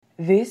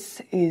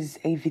This is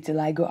a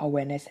vitiligo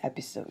awareness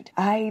episode.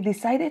 I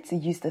decided to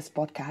use this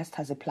podcast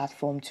as a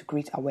platform to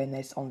create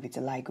awareness on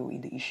vitiligo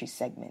in the issues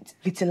segment.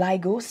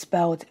 Vitiligo,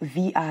 spelled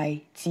V-I-T-I-L-I-G-O,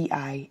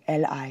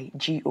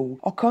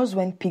 occurs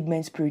when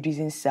pigment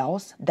producing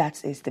cells,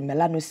 that is the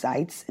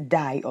melanocytes,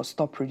 die or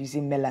stop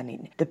producing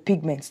melanin, the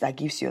pigment that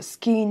gives your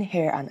skin,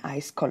 hair and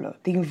eyes color.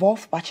 The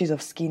involved patches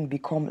of skin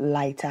become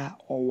lighter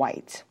or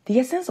white. The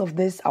essence of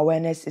this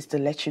awareness is to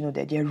let you know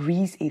that there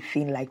is a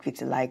thing like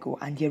vitiligo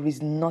and there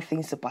is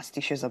nothing superstitious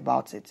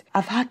about it.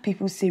 I've had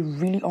people say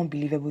really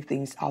unbelievable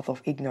things out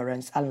of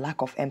ignorance and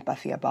lack of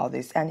empathy about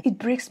this, and it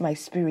breaks my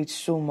spirit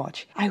so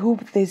much. I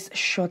hope this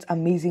short,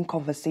 amazing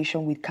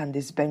conversation with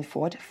Candice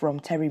Benford from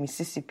Terry,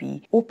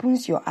 Mississippi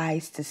opens your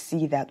eyes to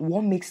see that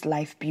what makes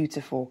life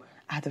beautiful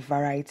are the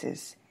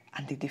varieties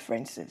and the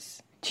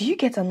differences. Do you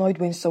get annoyed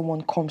when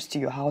someone comes to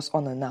your house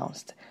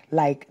unannounced?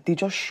 Like they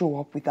just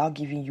show up without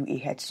giving you a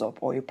heads up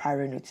or a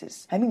prior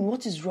notice? I mean,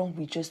 what is wrong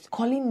with just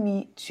calling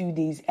me 2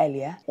 days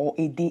earlier or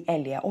a day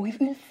earlier or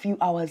even a few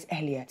hours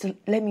earlier to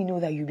let me know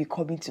that you'll be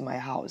coming to my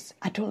house?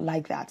 I don't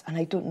like that, and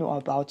I don't know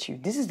about you.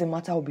 This is the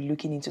matter I'll be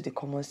looking into the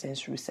common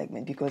sense rule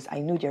segment, because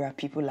I know there are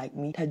people like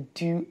me that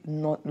do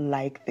not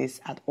like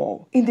this at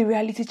all. In the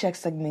reality check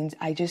segment,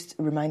 I just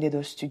reminded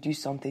us to do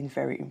something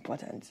very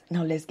important.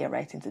 Now let's get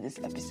right into this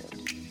episode.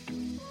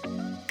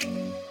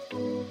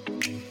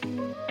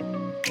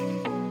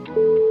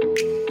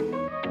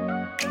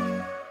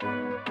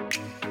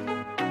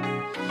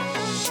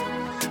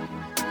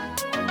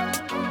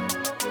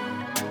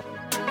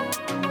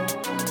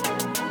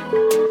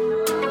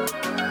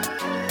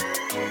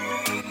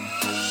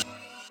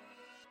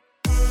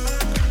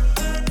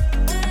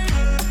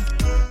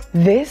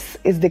 This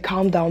is the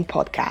Calm Down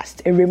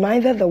Podcast, a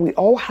reminder that we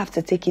all have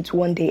to take it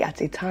one day at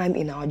a time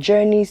in our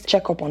journeys,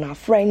 check up on our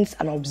friends,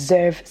 and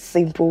observe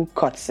simple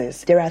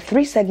courtesies. There are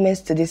 3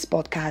 segments to this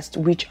podcast,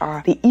 which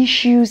are the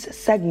Issues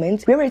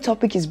segment, where a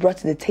topic is brought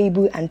to the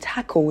table and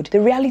tackled,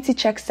 the Reality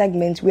Check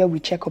segment, where we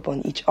check up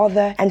on each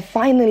other, and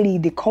finally,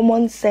 the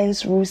Common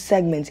Sense Rules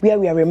segment, where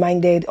we are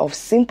reminded of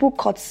simple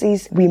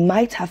courtesies we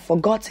might have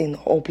forgotten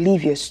or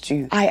oblivious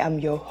to. I am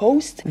your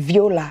host,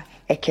 Viola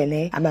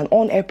Ekene. I'm an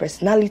on-air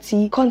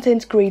personality,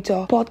 content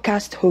creator,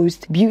 podcast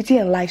host, beauty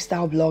and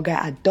lifestyle blogger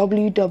at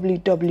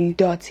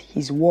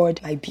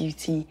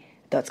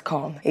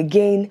www.hiswordmybeauty.com.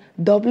 Again,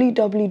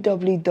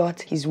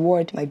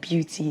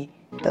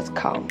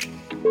 www.hiswordmybeauty.com.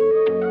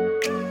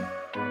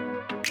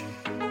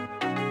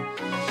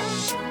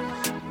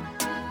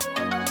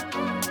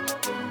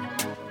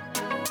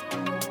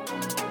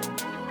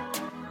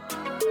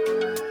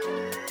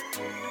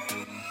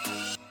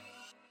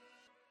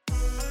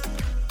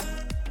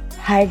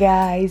 Hi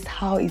guys,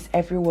 how is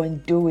everyone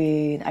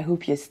doing? I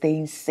hope you're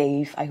staying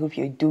safe. I hope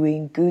you're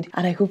doing good.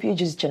 And I hope you're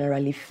just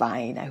generally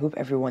fine. I hope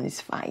everyone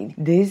is fine.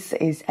 This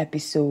is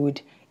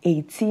episode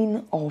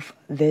 18 of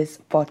this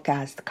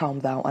podcast, Calm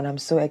Down, and I'm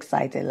so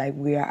excited. Like,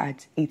 we are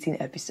at 18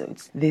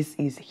 episodes. This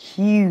is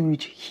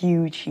huge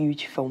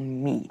for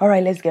me. All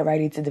right, let's get right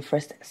into the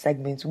first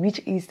segment, which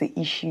is the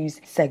Issues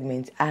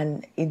segment.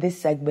 And in this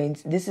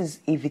segment, this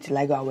is a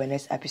vitiligo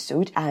awareness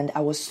episode, and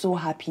I was so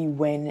happy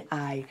when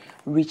I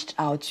reached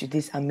out to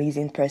this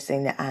amazing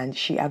person and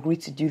she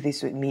agreed to do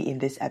this with me in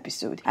this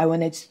episode. I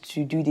wanted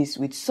to do this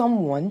with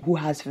someone who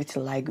has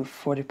vitiligo,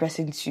 for the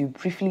person to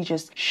briefly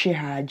just share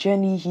her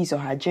journey, his or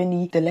her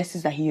journey, the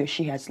lessons that he or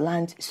she has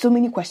learned. So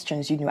many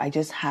questions, I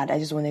just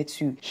wanted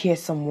to hear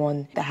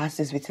someone that has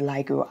this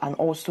vitiligo and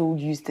also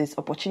use this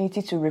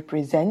opportunity to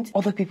represent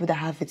other people that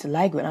have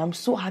vitiligo. And I'm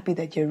so happy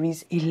that there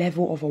is a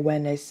level of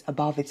awareness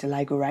about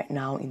vitiligo right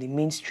now in the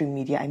mainstream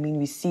media. I mean,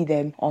 we see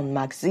them on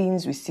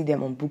magazines, we see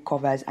them on book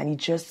covers, and it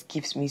just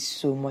gives me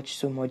so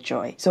much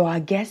joy. So our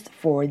guest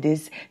for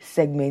this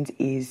segment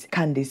is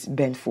Candice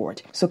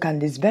Benford. So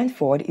Candice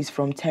Benford is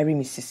from Terry,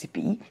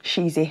 Mississippi.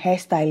 She is a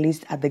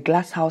hairstylist at the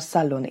Glass House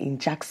Salon in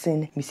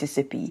Jackson,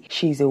 Mississippi.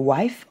 She is a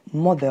wife,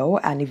 mother,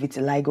 and a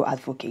vitiligo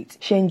advocate.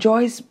 She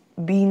enjoys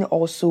being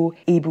also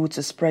able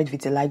to spread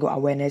vitiligo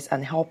awareness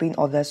and helping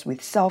others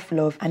with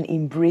self-love and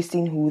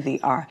embracing who they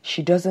are.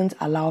 She doesn't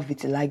allow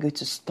vitiligo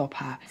to stop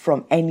her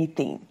from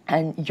anything.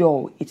 And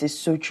it is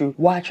so true.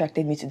 What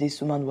attracted me to this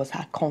woman was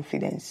her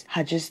confidence.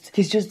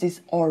 There's just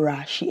this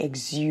aura she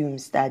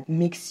exudes that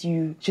makes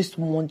you just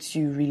want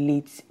to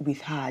relate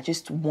with her.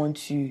 Just want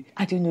to,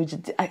 I don't know,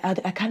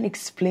 I can't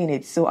explain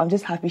it. So I'm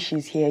just happy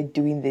she's here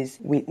doing this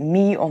with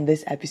me on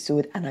this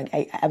episode, and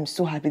I'm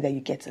so happy that you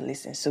get to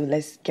listen. So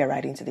let's get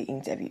right into the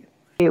interview.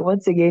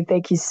 Once again,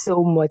 thank you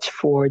so much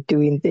for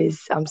doing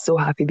this. I'm so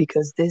happy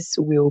because this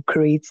will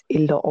create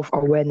a lot of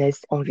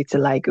awareness on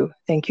vitiligo.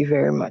 Thank you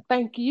very much.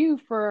 Thank you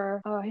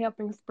for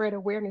helping spread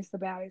awareness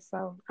about it.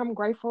 So I'm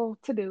grateful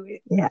to do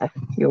it. Yeah,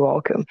 you're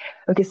welcome.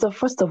 Okay, so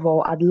first of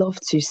all, I'd love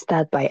to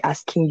start by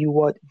asking you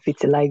what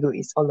vitiligo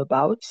is all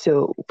about.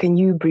 So can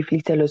you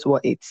briefly tell us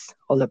what it's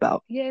all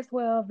about? Yes,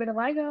 well,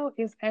 vitiligo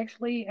is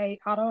actually an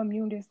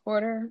autoimmune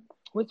disorder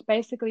which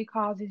basically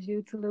causes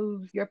you to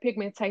lose your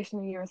pigmentation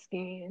in your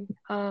skin.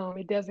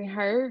 It doesn't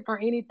hurt or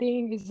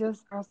anything. It's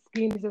just our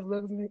skin is just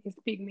losing its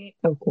pigment.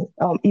 Okay.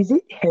 Is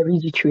it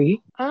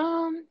hereditary?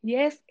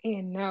 Yes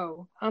and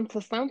no.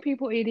 To some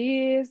people it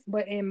is,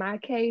 but in my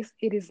case,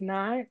 it is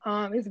not.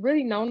 It's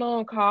really no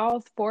known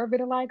cause for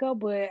vitiligo,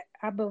 but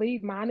I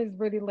believe mine is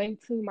really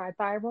linked to my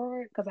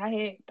thyroid because I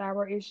had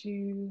thyroid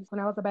issues when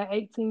I was about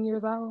 18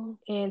 years old,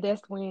 and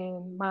that's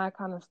when mine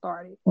kind of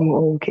started.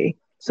 Oh, okay.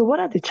 So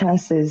what are the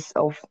chances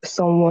of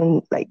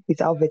someone like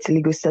without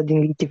vitiligo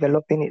suddenly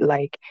developing it?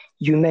 Like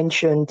you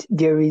mentioned,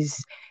 there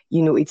is,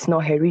 it's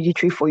not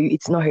hereditary for you,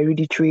 it's not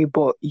hereditary,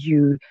 but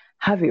you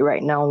have it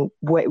right now.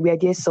 Were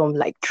there some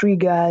like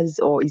triggers,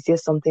 or is there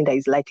something that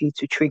is likely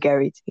to trigger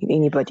it in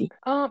anybody?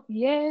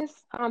 Yes,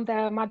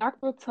 that my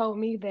doctor told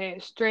me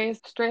that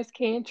stress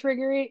can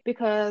trigger it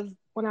because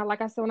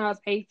like I said, when I was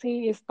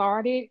 18, it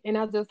started and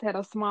I just had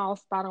a small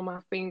spot on my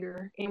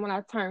finger. And when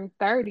I turned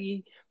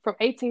 30, from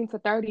 18 to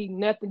 30,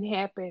 nothing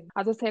happened.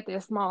 I just had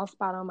that small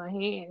spot on my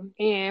hand.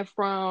 And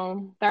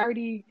from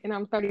 30, and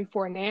I'm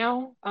 34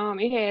 now,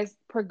 it has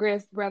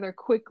progressed rather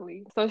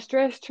quickly. So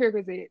stress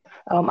triggers it.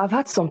 I've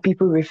had some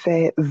people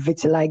refer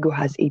vitiligo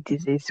as a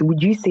disease.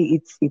 Would you say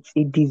it's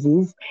a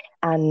disease?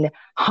 And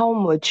how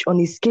much, on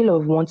a scale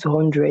of 1 to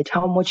 100,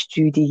 how much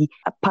do the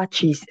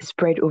patches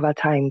spread over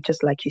time,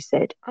 just like you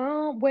said?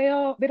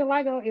 Well,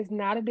 vitiligo is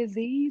not a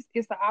disease.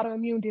 It's an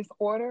autoimmune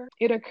disorder.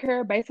 It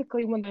occurs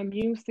basically when the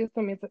immune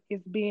system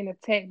is being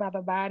attacked by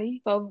the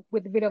body. So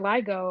with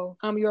vitiligo,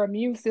 your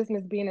immune system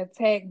is being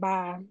attacked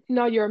by,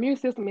 no, your immune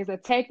system is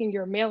attacking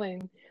your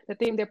melanin, the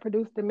thing that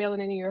produces the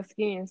melanin in your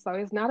skin. So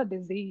it's not a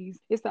disease.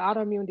 It's an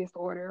autoimmune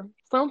disorder.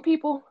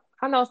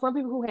 I know some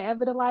people who have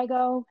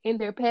vitiligo and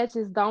their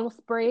patches don't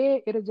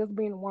spread. It'll just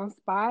be in one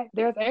spot.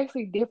 There's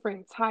actually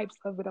different types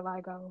of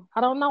vitiligo.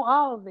 I don't know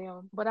all of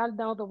them, but I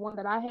know the one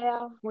that I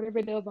have, whatever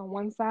it does on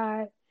one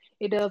side,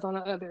 it does on the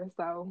other.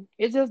 So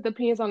it just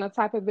depends on the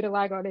type of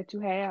vitiligo that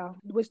you have,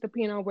 which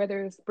depends on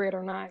whether it's spread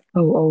or not.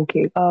 Oh,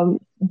 okay.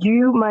 Do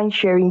you mind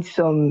sharing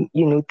some,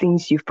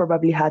 things you've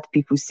probably had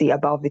people say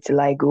about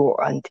vitiligo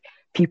and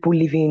people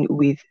living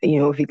with,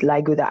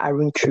 vitiligo that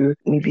aren't true?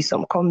 Maybe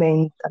some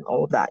comments and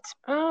all that.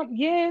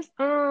 Yes,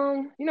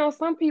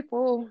 some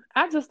people,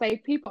 I just say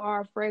people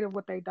are afraid of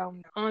what they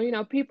don't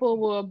know. People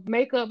will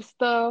make up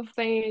stuff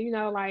saying,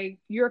 like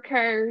you're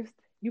cursed,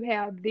 you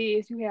have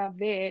this, you have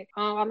that.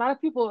 A lot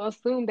of people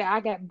assume that I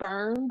got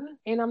burned,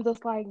 and I'm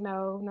just like,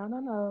 no, no, no,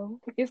 no,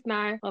 it's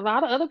not. A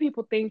lot of other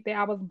people think that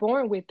I was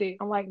born with it.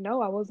 I'm like,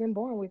 no, I wasn't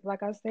born with it.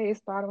 Like I said, it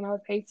started when I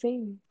was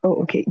 18.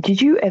 Oh, okay.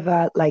 Did you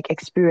ever like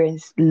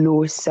experience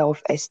low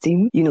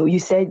self-esteem? You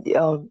said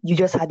you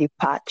just had a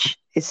patch.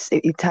 It's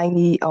a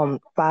tiny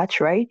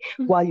patch, right?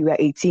 While you were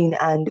 18,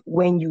 and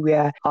when you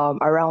were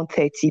around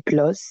 30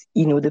 plus,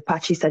 the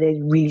patches started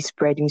really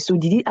spreading. So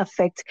did it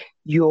affect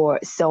your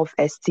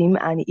self-esteem?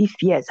 And if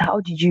yes,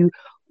 how did you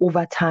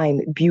over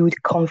time build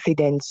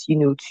confidence,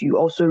 to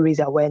also raise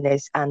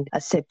awareness and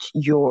accept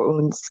your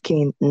own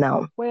skin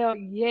now? Well,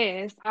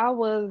 yes, I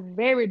was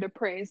very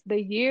depressed.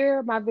 The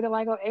year my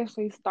vitiligo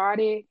actually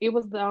started, it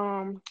was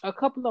a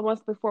couple of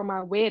months before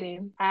my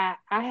wedding. I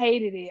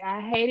hated it.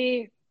 I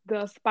hated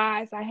the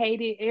spots. I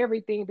hated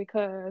everything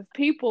because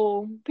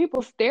people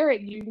stare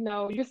at you.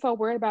 You're so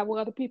worried about what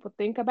other people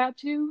think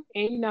about you,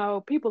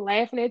 and people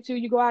laughing at you.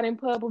 You go out in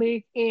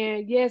public,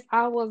 and yes,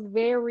 I was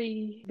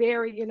very,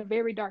 very in a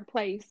very dark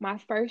place. My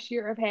first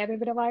year of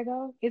having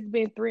vitiligo, it's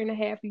been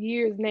 3.5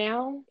 years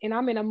now, and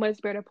I'm in a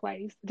much better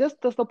place.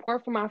 Just the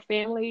support from my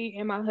family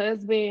and my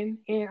husband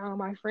and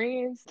my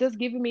friends, just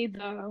giving me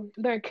the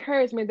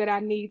encouragement that I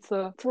need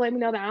to let me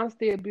know that I'm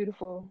still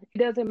beautiful. It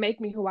doesn't make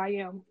me who I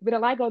am.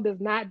 Vitiligo does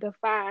not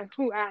define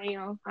who I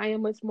am. I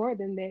am much more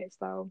than that.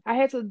 So I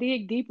had to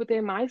dig deep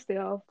within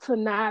myself to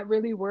not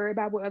really worry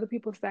about what other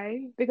people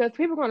say because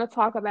people are going to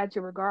talk about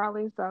you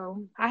regardless.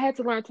 So I had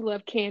to learn to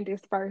love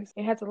Candace first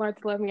and had to learn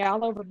to love me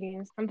all over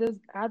again.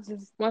 I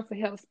just want to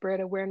help spread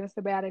awareness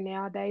about it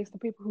nowadays to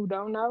people who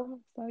don't know.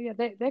 So yeah,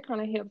 that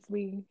kind of helps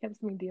me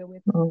deal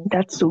with it. Oh,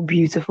 that's so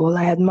beautiful.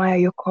 I admire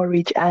your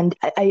courage. And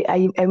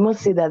I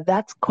must say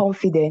that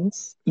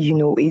confidence,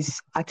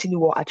 is actually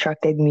what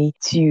attracted me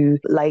to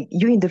like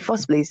you in the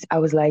first place. I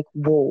was like,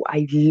 whoa,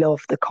 I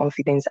love the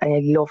confidence and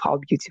I love how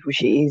beautiful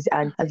she is.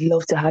 And I'd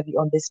love to have you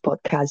on this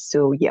podcast.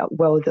 So yeah,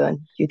 well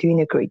done. You're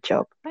doing a great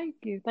job. Thank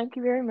you. Thank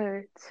you very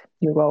much.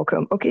 You're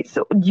welcome. Okay,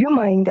 so do you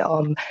mind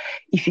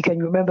if you can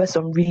remember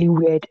some really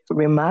weird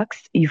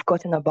remarks you've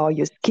gotten about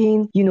your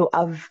skin?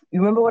 I've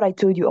remember what I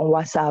told you on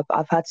WhatsApp.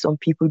 I've had some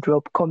people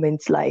drop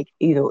comments like,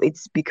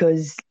 it's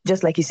because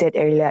just like you said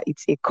earlier,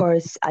 it's a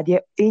curse. Are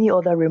there any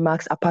other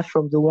remarks apart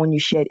from the one you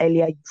shared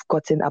earlier you've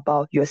gotten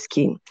about your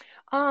skin?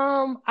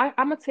 I'm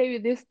gonna tell you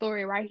this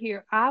story right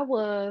here. I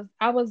was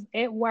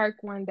at work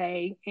one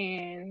day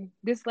and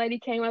this lady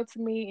came up to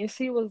me and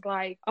she was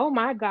like, "Oh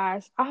my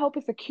gosh, I hope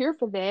it's a cure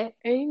for that."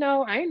 And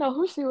I didn't know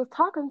who she was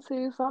talking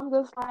to, so I'm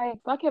just like,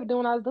 so I kept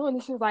doing what I was doing,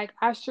 and she was like,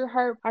 I sure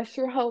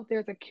hope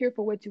there's a cure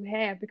for what you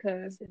have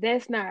because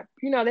that's not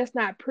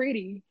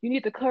pretty. You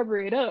need to cover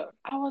it up."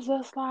 I was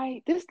just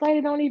like, this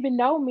lady don't even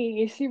know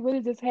me, and she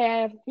really just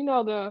have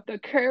the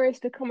courage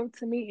to come up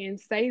to me and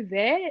say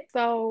that.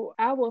 So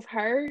I was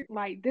hurt.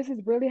 Like, this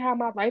is really how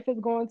my life is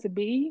going to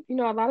be. A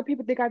lot of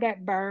people think I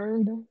got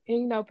burned,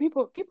 and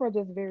people are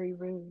just very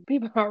rude.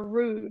 People are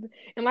rude,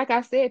 and like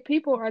I said,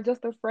 people are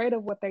just afraid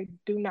of what they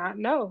do not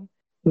know.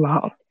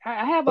 Wow.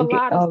 I have a Okay.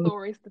 lot of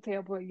stories to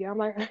tell, but yeah, I'm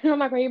like I'm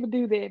not gonna even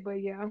do that,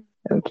 but yeah.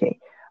 Okay.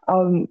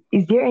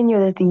 Is there any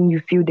other thing you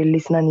feel the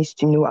listener needs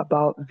to know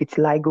about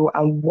vitiligo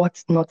and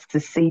what not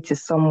to say to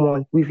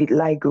someone with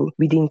vitiligo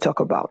we didn't talk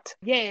about?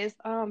 Yes,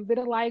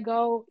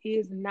 vitiligo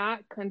is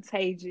not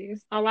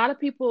contagious. A lot of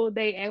people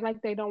they act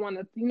like they don't want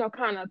to,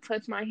 kind of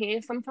touch my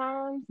hand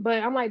sometimes,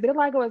 but I'm like,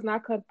 vitiligo is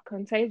not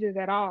contagious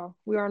at all.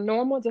 We are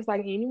normal, just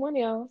like anyone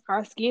else.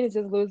 Our skin is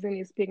just losing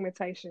its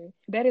pigmentation.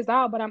 That is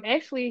all. But I'm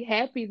actually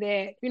happy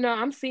that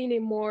I'm seeing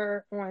it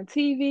more on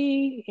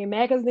TV in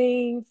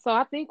magazines. So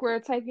I think we're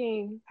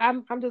taking.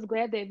 I'm just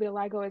glad that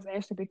vitiligo is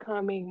actually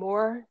becoming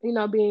more,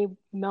 being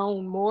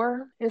known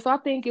more. And so I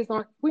think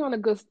we're on a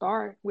good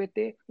start with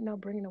it,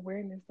 bringing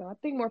awareness. So I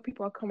think more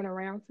people are coming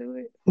around to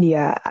it.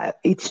 Yeah,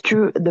 it's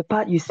true. The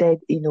part you said,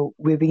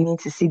 we're beginning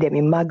to see them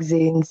in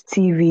magazines,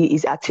 TV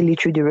is actually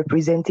true. The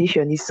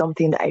representation is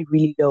something that I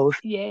really love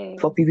Yes.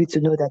 for people to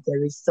know that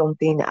there is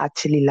something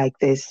actually like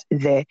this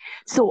there.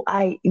 So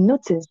I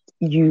noticed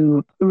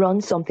you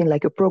run something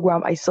like a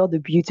program. I saw the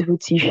beautiful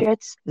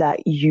t-shirt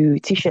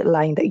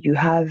line that you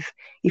have,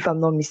 if I'm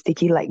not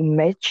mistaken, like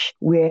merch,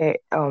 where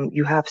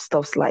you have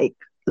stuffs like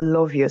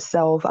love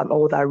yourself and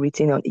all that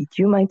written on it.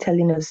 Do you mind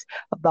telling us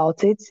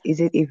about it? Is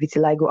it a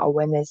vitiligo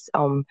awareness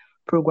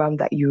program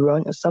that you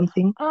run or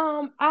something?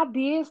 I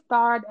did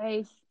start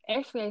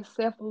actually a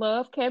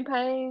self-love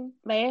campaign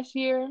last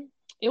year.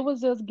 It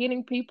was just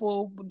getting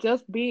people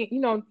just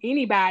being,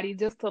 anybody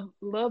just to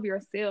love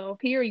yourself,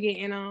 period.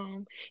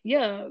 And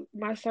yeah,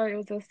 my shirt, it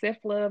was just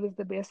self-love is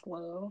the best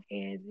love.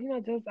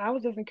 And just I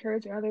was just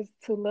encouraging others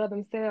to love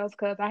themselves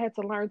because I had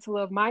to learn to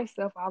love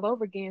myself all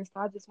over again. So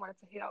I just wanted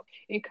to help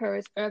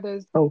encourage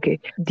others. Okay.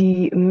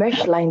 The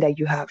mesh line that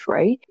you have,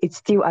 right? It's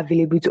still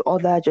available to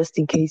order just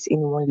in case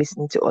anyone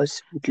listening to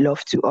us would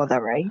love to order,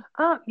 right?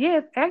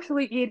 Yes,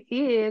 actually it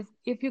is.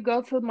 If you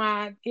go to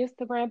my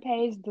Instagram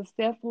page, the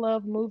Self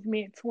Love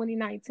Movement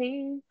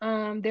 2019,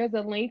 there's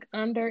a link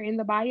under in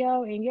the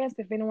bio. And yes,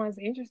 if anyone's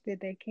interested,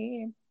 they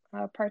can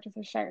purchase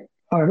a shirt.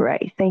 All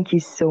right. Thank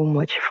you so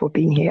much for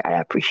being here. I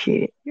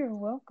appreciate it. You're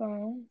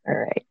welcome. All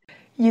right.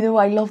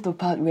 I love the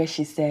part where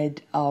she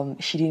said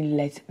she didn't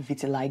let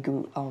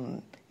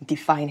vitiligo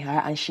define her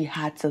and she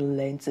had to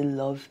learn to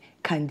love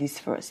Candice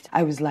first.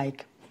 I was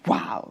like,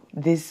 wow,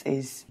 this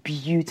is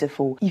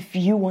beautiful. If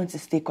you want to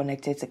stay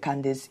connected to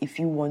Candice, if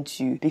you want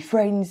to be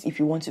friends, if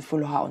you want to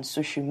follow her on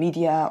social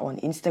media, on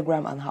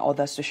Instagram and her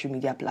other social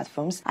media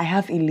platforms, I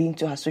have a link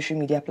to her social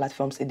media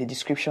platforms in the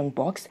description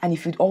box. And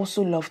if you'd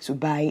also love to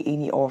buy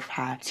any of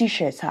her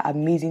t-shirts, her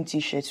amazing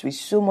t-shirts with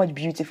so much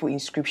beautiful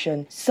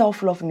inscription,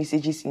 self-love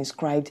messages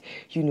inscribed,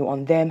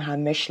 on them, her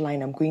mesh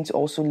line, I'm going to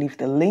also leave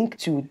the link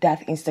to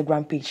that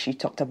Instagram page she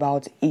talked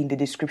about in the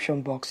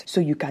description box. So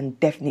you can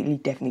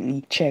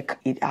definitely check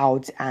it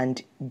out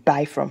and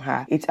buy from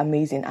her. It's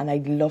amazing. And I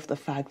love the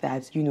fact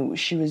that,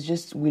 she was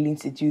just willing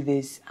to do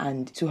this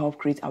and to help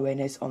create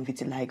awareness on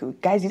vitiligo.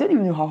 Guys, you don't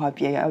even know how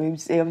happy I am.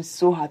 I'm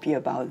so happy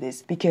about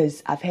this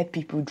because I've had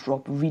people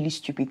drop really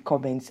stupid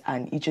comments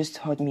and it just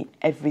hurt me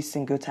every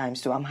single time.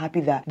 So I'm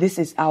happy that this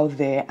is out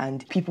there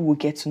and people will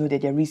get to know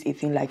that there is a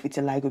thing like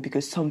vitiligo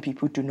because some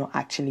people do not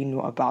actually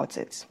know about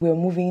it. We're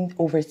moving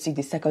over to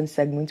the second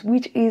segment,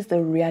 which is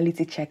the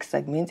reality check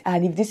segment.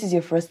 And if this is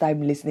your first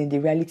time listening, the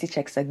reality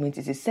check segment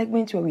is a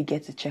segment where we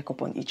get to check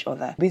up on each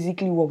other.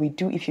 Basically, what we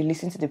do, if you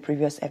listen to the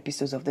previous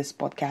episodes of this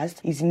podcast,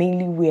 is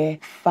mainly where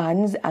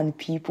fans and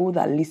people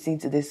that listen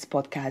to this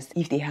podcast,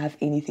 if they have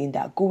anything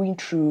they're going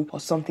through or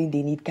something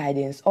they need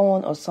guidance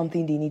on or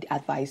something they need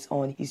advice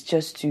on, is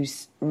just to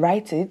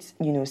write it,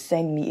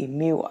 send me a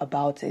mail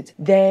about it.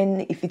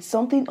 Then if it's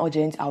something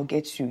urgent, I'll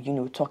get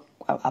to, talk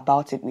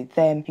about it with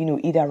them,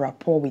 either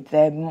rapport with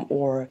them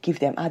or give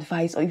them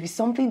advice, or if it's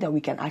something that we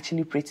can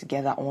actually pray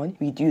together on,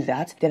 we do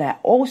that. Then I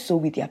also,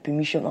 with their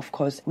permission, of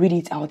course, read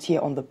it out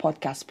here on the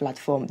podcast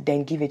platform,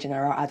 then give a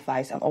general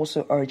advice and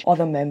also urge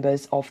other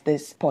members of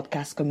this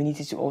podcast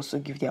community to also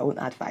give their own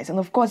advice. And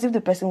of course, if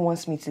the person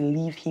wants me to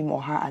leave him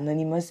or her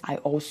anonymous, I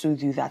also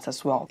do that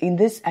as well. In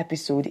this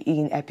episode,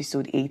 in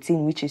episode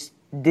 18, which is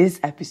this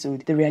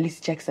episode, the reality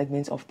check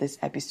segment of this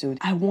episode,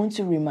 I want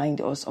to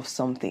remind us of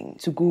something,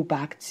 to go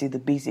back to the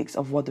basics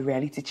of what the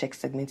reality check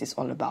segment is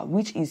all about,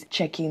 which is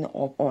checking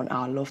up on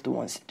our loved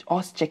ones,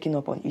 us checking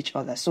up on each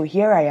other. So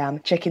here I am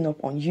checking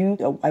up on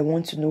you. I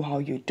want to know how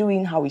you're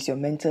doing. How is your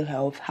mental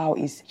health? How are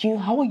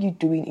you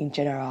doing in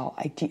general?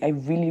 I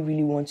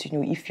really want to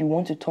know. If you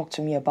want to talk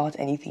to me about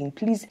anything,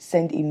 please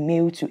send a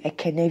mail to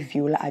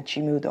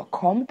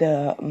ekeneviola@gmail.com.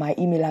 My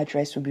email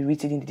address will be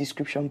written in the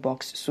description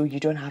box, so you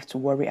don't have to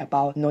worry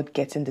about not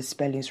getting the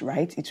spellings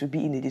right. It will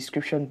be in the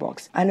description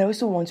box. And I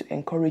also want to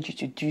encourage you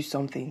to do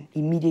something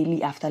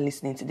immediately after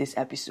listening to this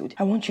episode.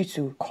 I want you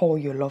to call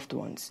your loved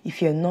ones.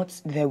 If you're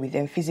not there with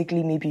them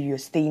physically, maybe you're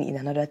staying in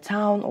another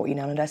town or in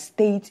another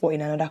state or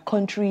in another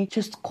country,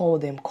 just call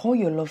them. Call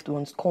your loved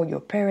ones, call your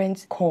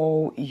parents,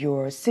 call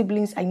your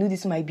siblings. I know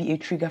this might be a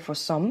trigger for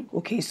some,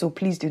 okay, so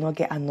please do not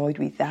get annoyed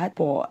with that,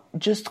 but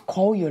just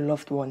call your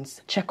loved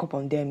ones, check up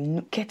on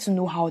them, get to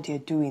know how they're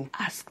doing,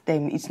 ask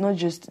them.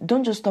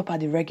 Don't just stop at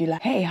the regular,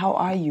 hey, how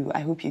are you?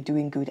 I hope you're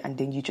doing good, and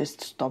then you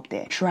just stop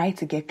there. Try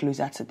to get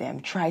closer to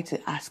them, try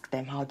to ask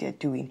them how they're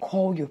doing.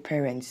 Call your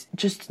parents,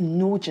 just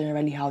know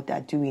generally how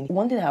they're doing.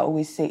 One thing I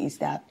always say is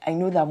that I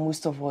know that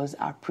most of us,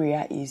 our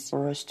prayer is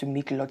for us to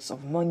make lots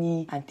of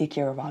money and take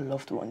care of our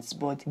loved ones,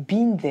 but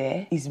being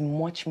there is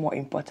much more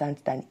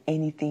important than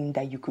anything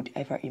that you could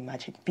ever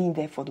imagine. Being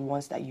there for the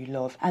ones that you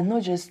love, and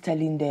not just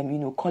telling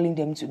them, calling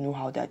them to know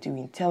how they're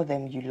doing. Tell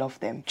them you love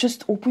them.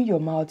 Just open your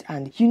mouth,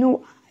 and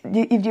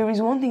if there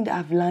is one thing that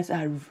I've learned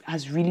that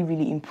has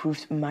really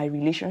improved my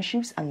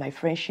relationships and my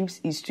friendships,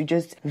 is to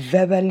just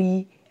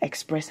verbally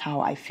express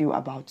how I feel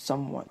about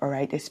someone, all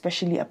right?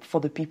 Especially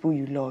for the people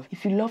you love.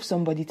 If you love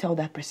somebody, tell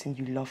that person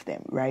you love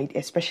them, right?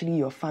 Especially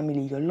your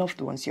family, your loved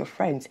ones, your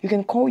friends. You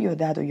can call your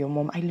dad or your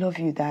mom, I love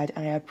you, dad,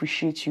 and I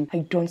appreciate you. I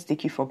don't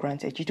take you for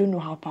granted. You don't know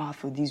how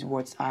powerful these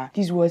words are.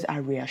 These words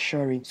are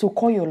reassuring. So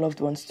call your loved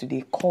ones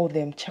today. Call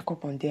them, check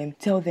up on them,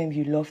 tell them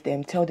you love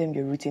them, tell them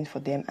you're rooting for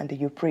them and that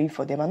you're praying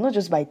for them. And not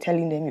just by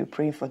telling them you're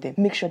praying for them,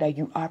 make sure that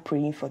you are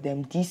praying for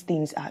them. These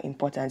things are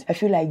important. I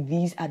feel like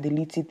these are the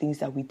little things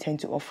that we tend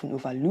to often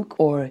overlook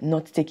or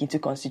not take into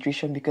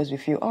consideration, because we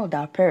feel, they're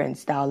our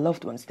parents, they're our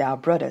loved ones, they're our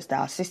brothers, they're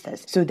our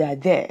sisters, so they're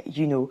there,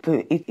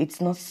 but it's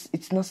not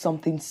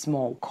something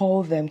small.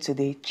 Call them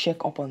today,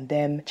 check up on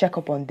them,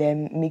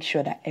 make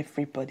sure that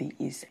everybody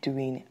is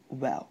doing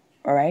well.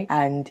 All right,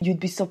 and you'd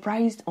be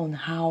surprised on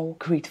how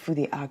grateful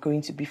they are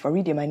going to be for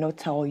it. They might not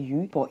tell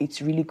you, but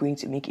it's really going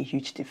to make a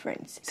huge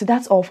difference. So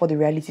that's all for the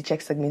reality check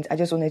segment. I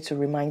just wanted to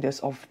remind us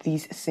of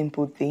this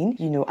simple thing.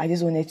 I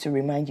just wanted to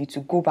remind you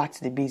to go back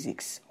to the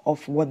basics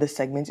of what the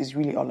segment is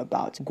really all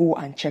about. Go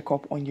and check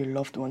up on your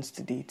loved ones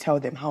today. Tell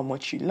them how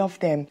much you love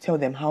them. Tell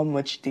them how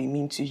much they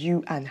mean to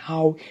you and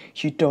how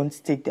you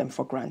don't take them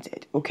for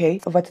granted. Okay?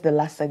 Over to the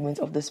last segment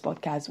of this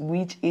podcast,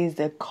 which is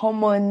the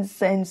common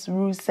sense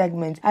rule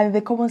segment. And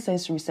the common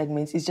sense rule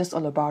segment is just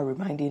all about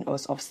reminding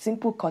us of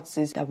simple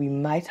courtesies that we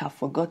might have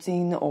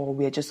forgotten or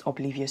we're just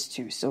oblivious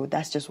to. So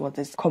that's just what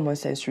this common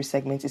sense rule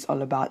segment is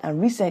all about.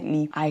 And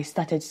recently I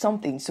started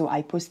something. So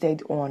I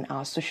posted on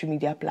our social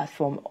media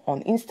platform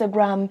on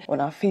Instagram,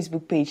 on our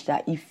Facebook page,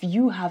 that if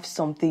you have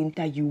something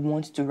that you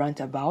want to rant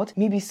about,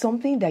 maybe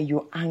something that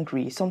you're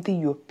angry, something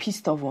you're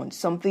pissed off on,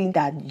 something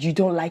that you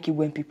don't like it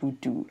when people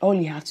do, all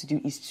you have to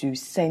do is to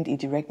send a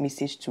direct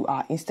message to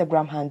our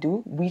Instagram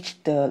handle, which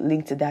the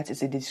link to that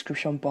is in the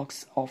description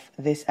box of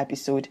this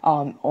episode,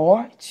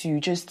 or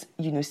to just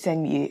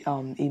send me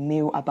a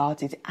mail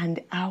about it,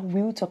 and I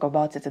will talk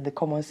about it in the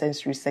common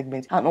sense rule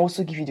segment and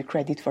also give you the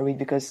credit for it,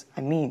 because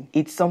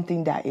it's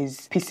something that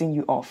is pissing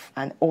you off,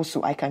 and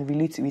also I can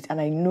relate to it, and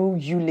I know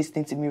you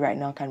listening to me right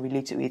now can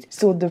relate to it.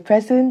 So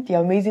the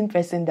amazing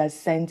person that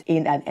sent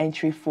in an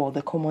entry for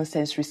the common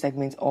sense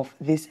segment of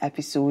this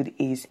episode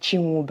is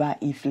Chinwoba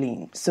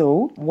Evelyn.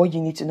 So what you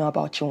need to know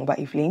about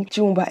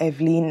Chinwoba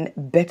Evelyn,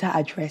 better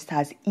addressed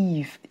as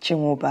Eve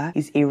Chinwoba,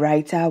 is a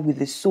writer with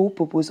the sole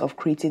purpose of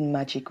creating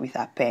magic with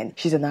her pen.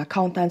 She's an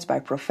accountant by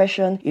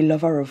profession, a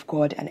lover of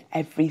God and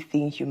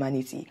everything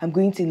humanity. I'm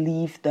going to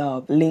leave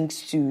the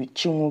links to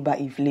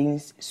Chinwoba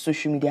Evelyn's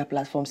social media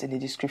platforms in the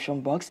description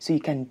box, so you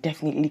can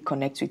definitely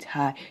connect with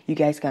her. You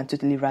guys can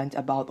totally rant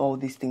about all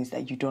these things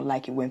that you don't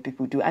like it when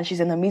people do. And she's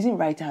an amazing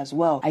writer as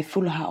well. I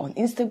follow her on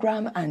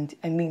Instagram,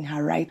 and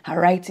her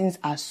writings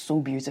are so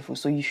beautiful,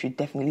 so you should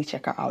definitely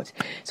check her out.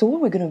 So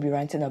what we're going to be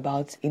ranting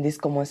about in this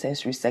common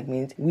sense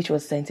segment, which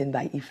was sent in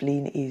by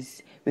Evelyn,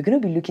 is we're going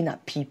to be looking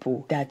at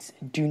people that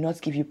do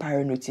not give you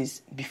prior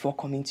notice before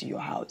coming to your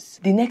house.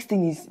 The next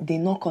thing is they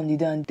knock on the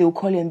door and they'll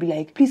call you and be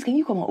like, please, can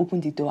you come and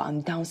open the door?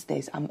 I'm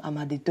downstairs. I'm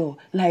at the door.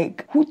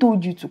 Like, who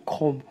told you to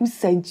come? Who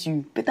sent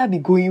you? Better be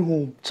going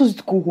home.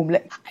 Just go home.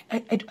 Like,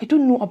 I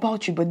don't know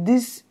about you, but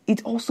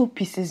it also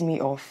pisses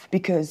me off,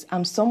 because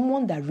I'm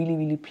someone that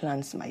really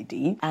plans my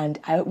day. And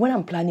when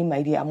I'm planning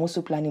my day, I'm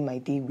also planning my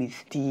day with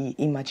the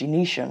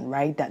imagination,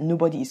 right, that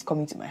nobody is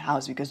coming to my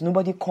house, because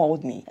nobody called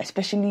called me,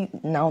 especially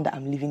now that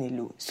I'm living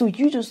alone. So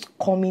you just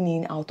coming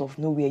in out of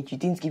nowhere, you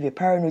didn't give a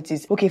prior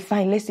notice. Okay,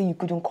 fine, let's say you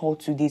couldn't call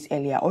 2 days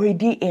earlier or a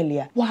day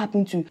earlier. What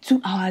happened to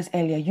 2 hours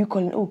earlier? You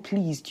calling, oh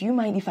please, do you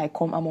mind if I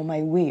come? I'm on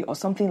my way, or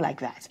something like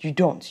that. You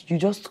don't. You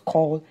just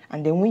call,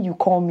 and then when you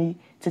call me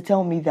to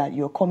tell me that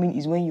you're coming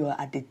is when you're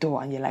at the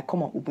door and you're like,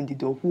 come on, open the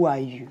door. Who are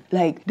you?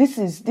 Like, this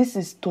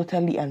is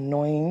totally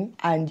annoying.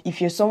 And if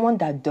you're someone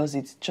that does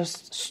it,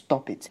 just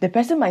stop it. The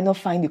person might not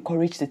find the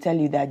courage to tell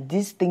you that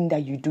this thing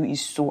that you do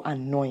is so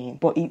annoying,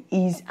 but it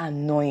is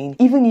annoying.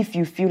 Even if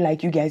you feel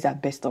like you guys are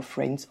best of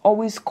friends,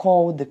 always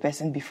call the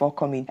person before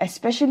coming,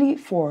 especially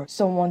for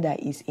someone that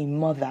is a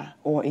mother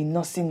or a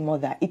nursing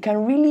mother. It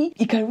can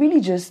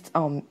really just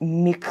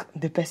make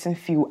the person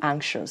feel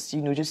anxious,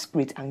 just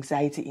create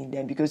anxiety in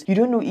them, because you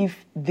don't know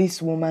if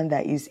this woman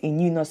that is a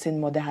new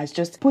nursing mother has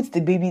just put the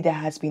baby that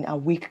has been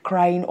awake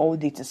crying all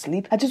day to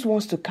sleep and just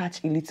wants to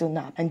catch a little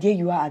nap, and there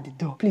you are at the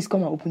door. Please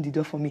come and open the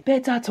door for me.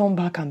 Better turn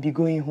back and be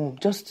going home.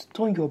 Just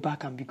turn your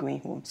back and be going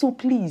home. So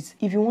please,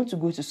 if you want to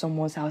go to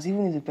someone's house,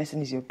 even if the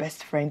person is your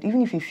best friend,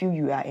 even if you feel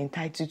you are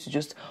entitled to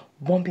just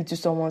bump into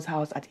someone's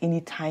house at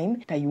any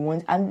time that you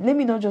want, and let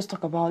me not just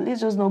talk about,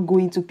 let's just not go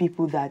into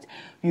people that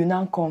you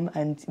now come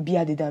and be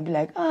at the door and be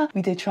like,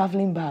 with a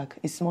traveling bag,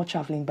 a small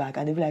traveling bag,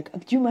 and they'll be like,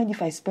 do you mind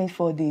if I spend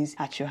 4 days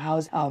at your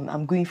house?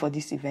 I'm going for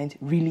this event.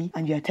 Really?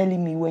 And you're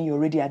telling me when you're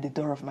already at the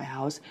door of my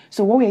house?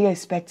 So what were you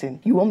expecting?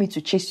 You want me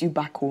to chase you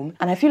back home?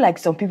 And I feel like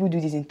some people do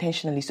this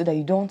intentionally so that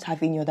you don't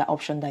have any other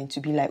option than to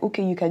be like,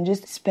 okay, you can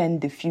just spend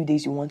the few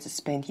days you want to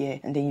spend here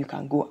and then you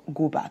can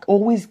go back.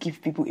 Always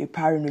give people a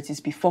prior notice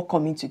before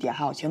coming to their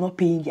house. You're not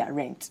paying their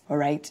rent. All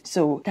right?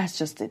 So that's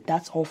just it.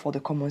 That's all for the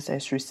common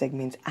sense rule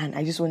segment. And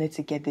I just wanted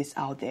to get this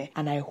out there.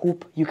 And I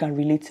hope you can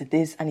relate to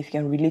this. And if you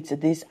can relate to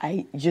this,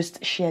 I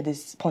just share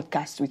this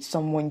podcast with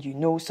someone you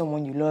know,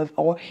 someone you love,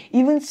 or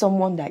even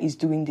someone that is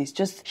doing this.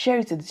 Just share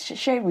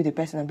it with the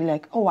person and be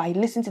like, oh, I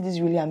listened to this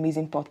really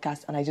amazing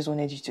podcast and I just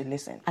wanted you to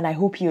listen. And I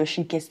hope he or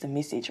she gets the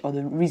message or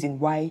the reason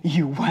why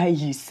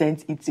you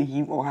sent it to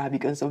him or her,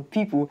 because some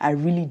people are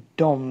really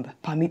dumb,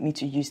 permit me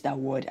to use that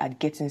word, at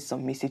getting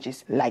some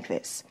messages like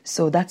this.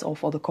 So that's all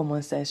for the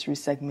common sense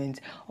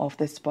segment of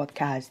this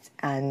podcast.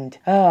 And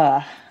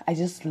I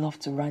just love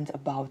to rant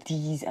about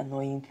these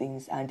annoying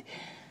things,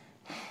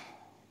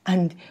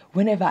 and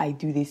whenever I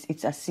do this,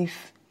 it's as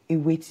if a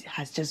weight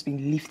has just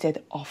been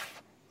lifted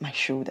off my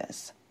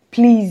shoulders.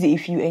 Please,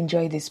 if you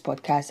enjoy this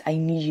podcast, I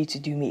need you to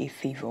do me a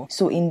favor.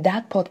 So in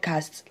that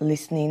podcast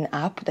listening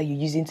app that you're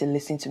using to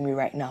listen to me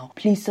right now,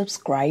 please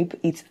subscribe.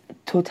 It's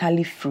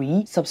totally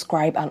free.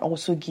 Subscribe and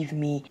also give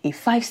me a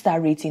 5-star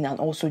rating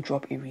and also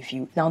drop a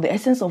review. Now, the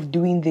essence of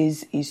doing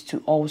this is to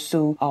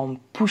also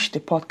push the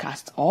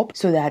podcast up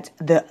so that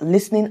the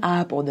listening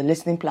app or the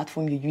listening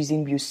platform you're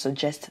using will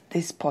suggest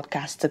this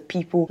podcast to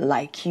people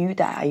like you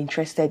that are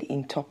interested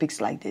in topics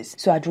like this.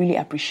 So I'd really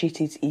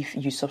appreciate it if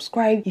you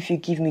subscribe, if you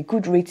give me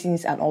good ratings,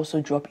 and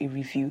also drop a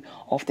review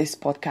of this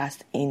podcast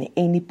in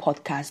any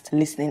podcast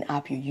listening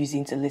app you're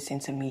using to listen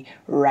to me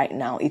right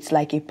now. It's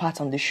like a pat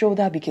on the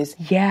shoulder, because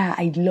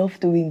I love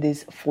doing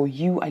this for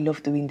you. I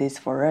love doing this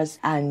for us.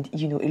 And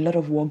a lot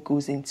of work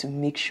goes into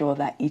make sure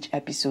that each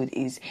episode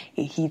is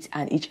a hit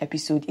and each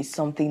episode is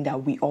something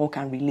that we all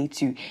can relate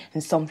to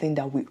and something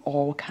that we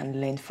all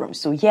can learn from.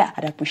 So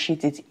I'd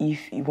appreciate it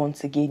if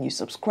once again you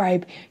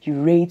subscribe,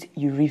 you rate,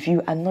 you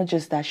review, and not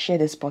just that, share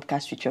this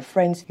podcast with your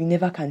friends. You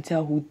never can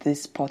tell who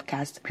this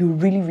podcast will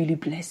really, really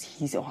bless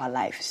his or her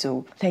life.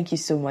 So thank you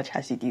so much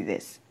as you do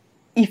this.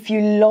 If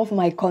you love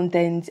my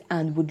content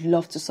and would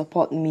love to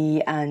support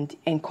me and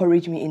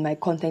encourage me in my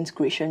content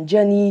creation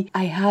journey,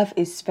 I have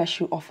a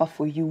special offer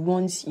for you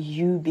once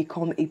you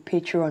become a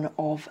patron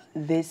of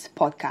this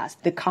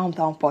podcast, the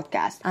Countdown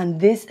Podcast.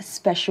 And this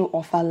special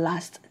offer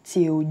lasts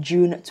till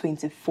June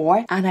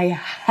 24, and I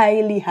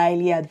highly,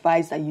 highly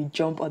advise that you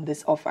jump on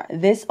this offer.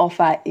 This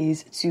offer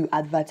is to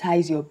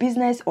advertise your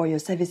business or your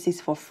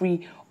services for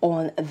free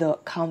on the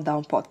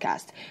Countdown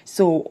Podcast.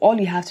 So all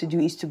you have to do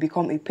is to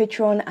become a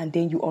patron, and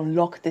then you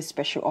unlock this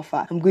special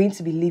offer. I'm going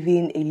to be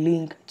leaving a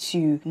link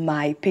to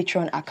my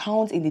Patreon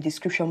account in the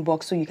description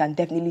box, so you can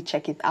definitely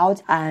check it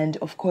out. And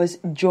of course,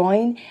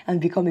 join and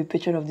become a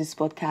patron of this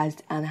podcast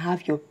and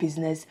have your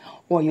business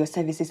or your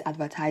services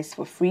advertised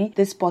for free.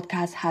 This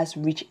podcast has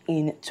reached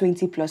in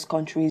 20 plus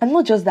countries. And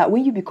not just that,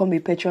 when you become a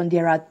patron,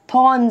 there are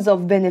tons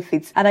of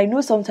benefits. And I know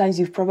sometimes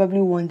you've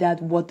probably wondered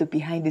what the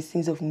behind the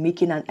scenes of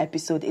making an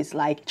episode is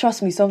like.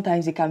 Trust me,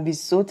 sometimes it can be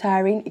so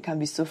tiring, it can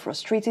be so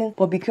frustrating,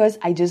 but because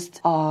I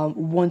just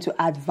want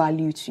to add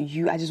value to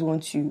you, I just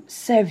want to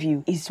serve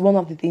you, it's one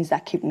of the things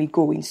that keep me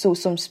going. So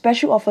some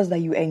special offers that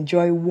you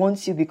enjoy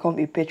once you become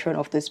a patron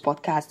of this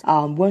podcast,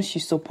 once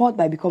you support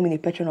by becoming a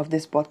patron of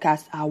this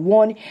podcast, are: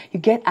 one, you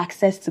get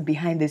access to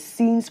behind the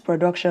scenes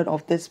production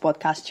of this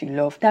podcast podcast you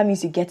love. That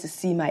means you get to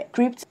see my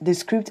script, the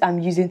script I'm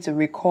using to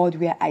record,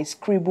 where I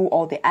scribble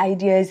all the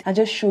ideas and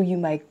just show you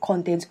my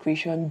content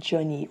creation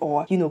journey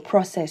or,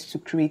 process to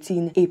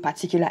creating a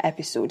particular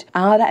episode.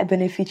 Another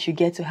benefit you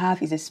get to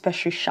have is a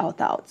special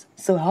shout out.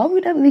 So how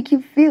would that make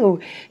you feel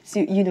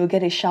to,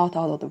 get a shout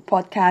out on the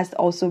podcast?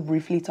 Also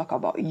briefly talk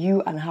about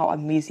you and how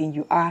amazing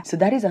you are. So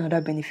that is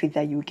another benefit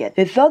that you get.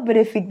 The third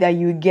benefit that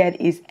you get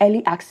is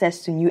early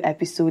access to new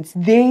episodes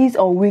days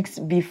or weeks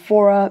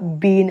before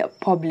being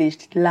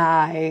published.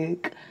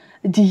 Like,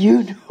 do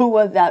you know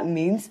what that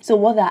means? So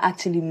what that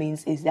actually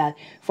means is that,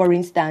 for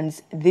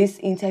instance, this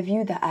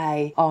interview that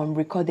I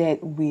recorded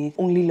with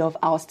Only Love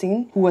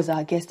Austin, who was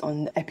our guest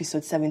on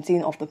episode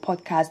 17 of the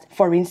podcast,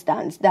 for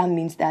instance, that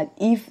means that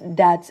if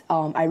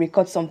I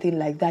record something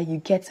like that, you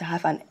get to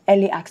have an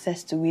early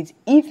access to it.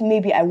 If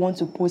maybe I want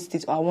to post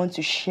it or I want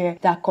to share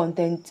that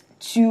content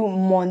 2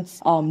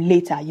 months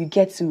later, you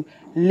get to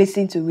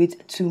listen to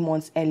it 2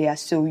 months earlier.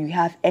 So you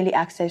have early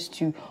access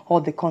to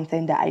all the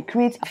content that I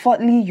create.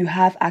 Fourthly, you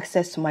have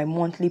access to my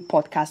monthly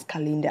podcast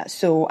calendar.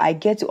 So I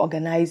get to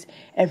organize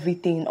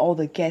everything, all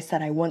the guests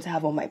that I want to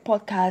have on my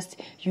podcast,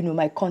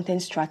 my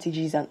content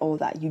strategies and all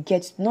that. You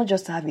get not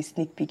just to have a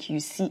sneak peek, you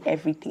see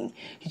everything.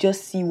 You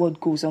just see what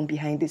goes on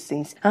behind the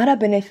scenes. Another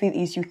benefit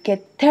is you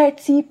get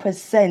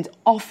 30%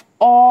 off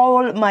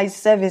all my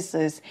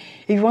services.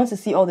 If you want to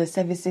see all the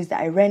services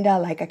that I render,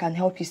 like I can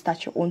help you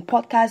start your own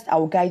podcast, I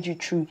will guide you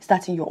through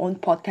starting your own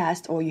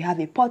podcast, or you have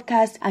a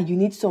podcast and you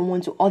need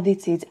someone to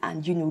audit it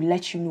and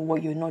let you know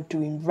what you're not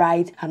doing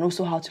right, and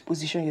also how to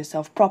position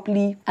yourself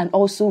properly, and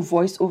also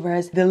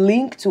voiceovers. The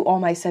link to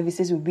all my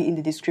services will be in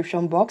the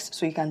description box,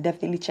 so you can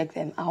definitely check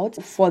them out.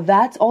 For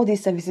that, all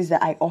these services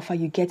that I offer,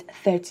 you get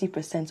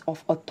 30%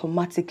 off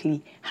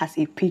automatically as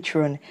a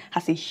patron,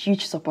 as a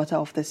huge supporter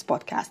of this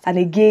podcast. And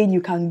again,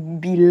 you can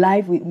be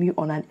live with me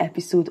on an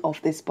episode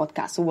of this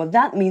podcast. So what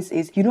that means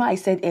is, I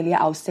said earlier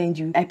I'll send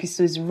you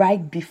episodes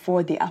right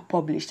before they are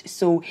published.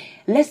 So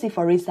let's say,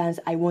 for instance,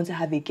 I want to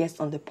have a guest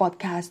on the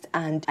podcast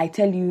and I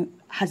tell you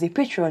as a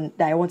patron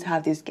that I want to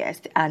have this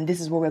guest and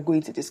this is what we're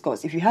going to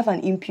discuss. If you have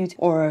an input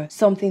or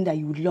something that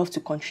you would love to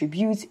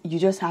contribute, you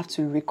just have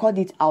to record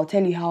it. I'll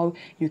tell you how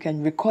you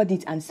can record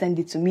it and send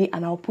it to me,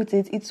 and I'll put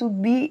it. It will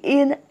be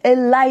in a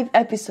live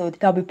episode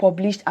that will be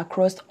published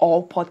across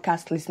all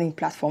podcast listening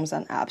platforms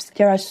and apps.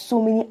 There are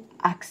so many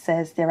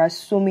access, there are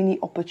so many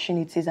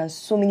opportunities and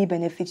so many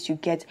benefits you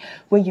get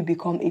when you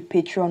become a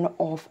patron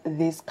of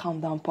this Calm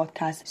Down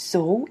podcast.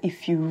 So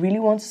if you really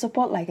want to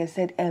support, like I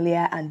said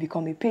earlier, and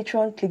become a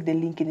patron, click the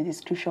link in the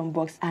description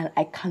box, and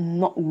I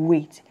cannot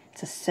wait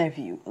to serve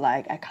you.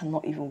 Like, I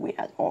cannot even wait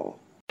at all.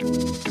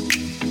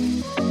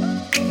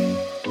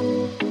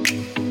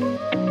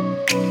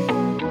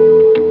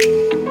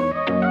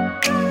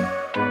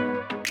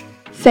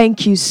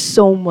 Thank you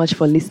so much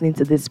for listening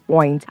to this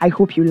point. I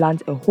hope you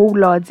learned a whole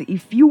lot.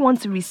 If you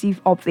want to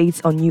receive updates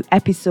on new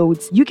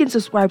episodes, you can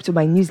subscribe to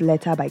my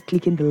newsletter by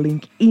clicking the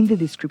link in the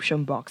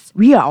description box.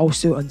 We are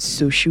also on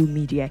social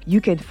media.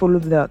 You can follow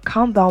the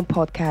Calm Down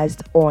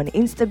podcast on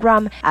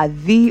Instagram at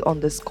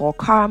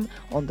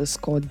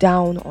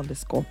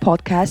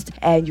the_calm_down_podcast.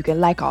 And you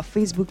can like our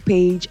Facebook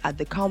page at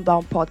the Calm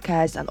Down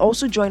podcast, and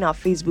also join our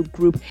Facebook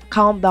group,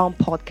 Calm Down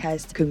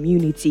Podcast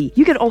Community.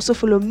 You can also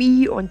follow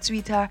me on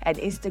Twitter and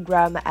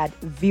Instagram at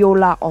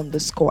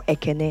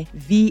Viola_Ekene,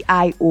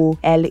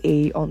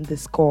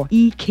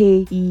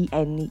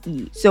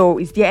 VIOLA_EKENE. So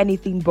is there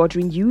anything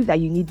bothering you that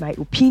you need my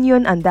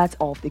opinion and that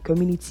of the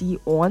community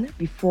on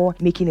before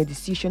making a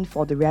decision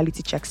for the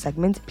reality check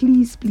segment?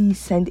 Please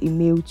send a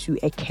mail to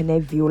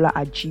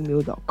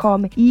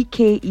ekeneviola@gmail.com,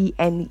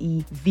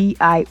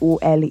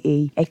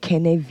 EKENEVIOLA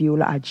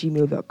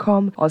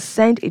ekeneviola@gmail.com, or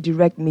send a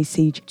direct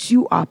message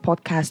to our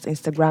podcast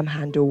Instagram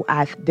handle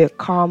at the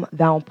Calm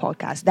Down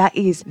Podcast. That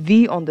is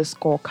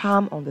the_calm_down_podcast.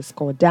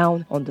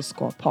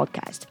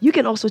 You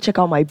can also check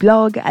out my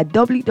blog at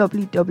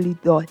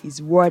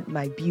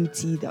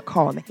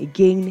www.hiswordmybeauty.com.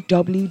 Again,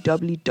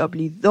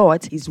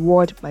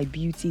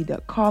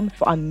 www.hiswordmybeauty.com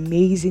for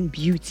amazing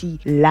beauty,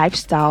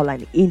 lifestyle,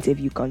 and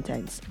interview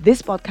contents.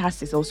 This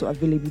podcast is also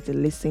available to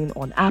listen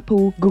on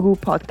Apple, Google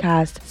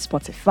Podcasts,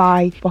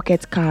 Spotify,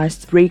 Pocket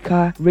Casts,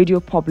 Breaker, Radio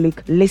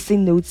Public,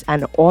 Listen Notes,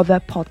 and other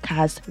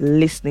podcast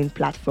listening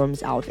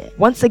platforms out there.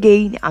 Once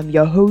again, I'm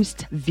your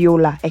host,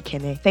 Viola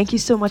Ekene. Thank you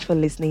so much for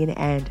listening,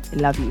 and I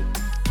love you.